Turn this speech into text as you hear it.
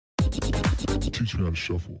teach me how to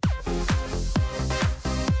shuffle.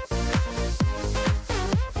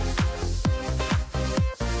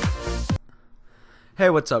 Hey,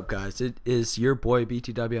 what's up, guys? It is your boy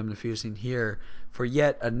BTW. I'm Diffusing here for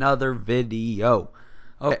yet another video.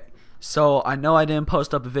 Okay, so I know I didn't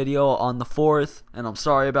post up a video on the 4th, and I'm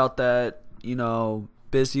sorry about that. You know,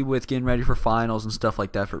 busy with getting ready for finals and stuff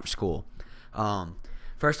like that for school.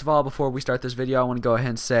 First of all, before we start this video, I want to go ahead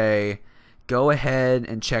and say, go ahead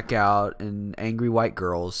and check out an Angry White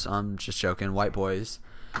Girls, I'm just joking, White Boys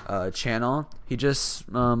channel. He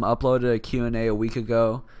just uploaded a Q&A a week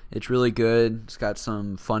ago. It's really good. It's got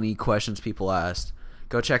some funny questions people asked.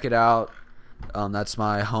 Go check it out. That's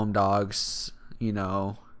my home dogs, you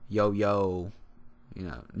know, yo, you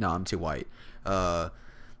know, no, I'm too white.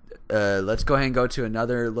 Let's go ahead and go to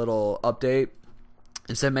another little update.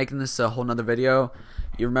 Instead of making this a whole nother video,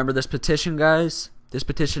 you remember this petition, guys? This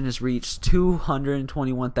petition has reached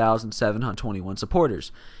 221,721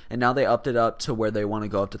 supporters, and now they upped it up to where they want to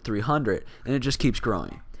go up to 300, and it just keeps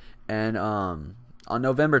growing. And on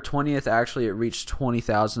November 20th, actually, it reached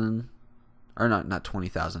 20,000, or not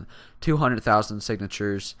 20,000, 200,000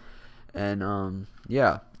 signatures. And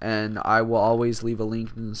yeah, and I will always leave a link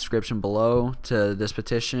in the description below to this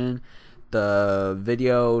petition, the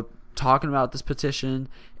video talking about this petition,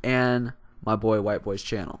 and my boy White Boy's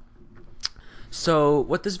channel. So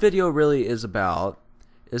what this video really is about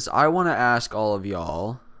is I want to ask all of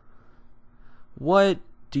y'all, what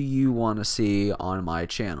do you want to see on my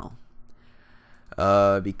channel?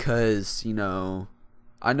 Because, you know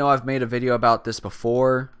I've made a video about this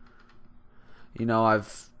before,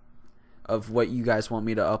 of what you guys want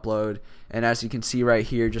me to upload, and as you can see right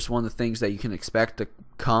here, just one of the things that you can expect to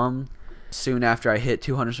come soon after I hit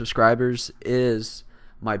 200 subscribers is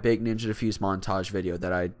my big Ninja Diffuse montage video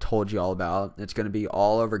that I told you all about. It's going to be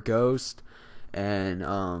all over Ghost, and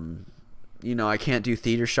I can't do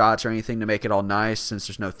theater shots or anything to make it all nice since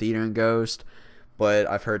there's no theater in Ghost, but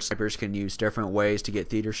I've heard snipers can use different ways to get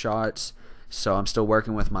theater shots, so I'm still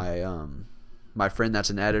working with my my friend that's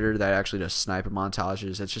an editor that actually does sniper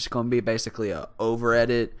montages. It's just going to be basically a over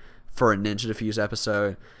edit for a Ninja Diffuse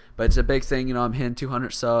episode, but it's a big thing. I'm hitting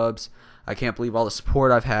 200 subs. I can't believe all the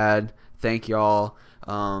support I've had. Thank y'all.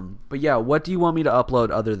 But yeah, what do you want me to upload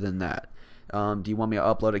other than that? Do you want me to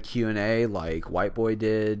upload a Q&A like White Boy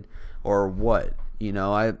did, or what?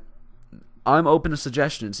 I'm open to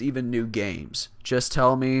suggestions, even new games. Just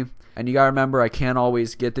tell me. And you gotta remember, I can't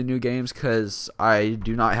always get the new games because I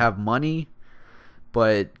do not have money,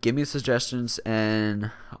 but give me suggestions and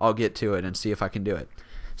I'll get to it and see if I can do it.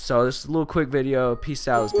 So this is a little quick video. Peace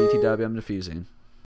out. It's BTW. I'm Diffusing.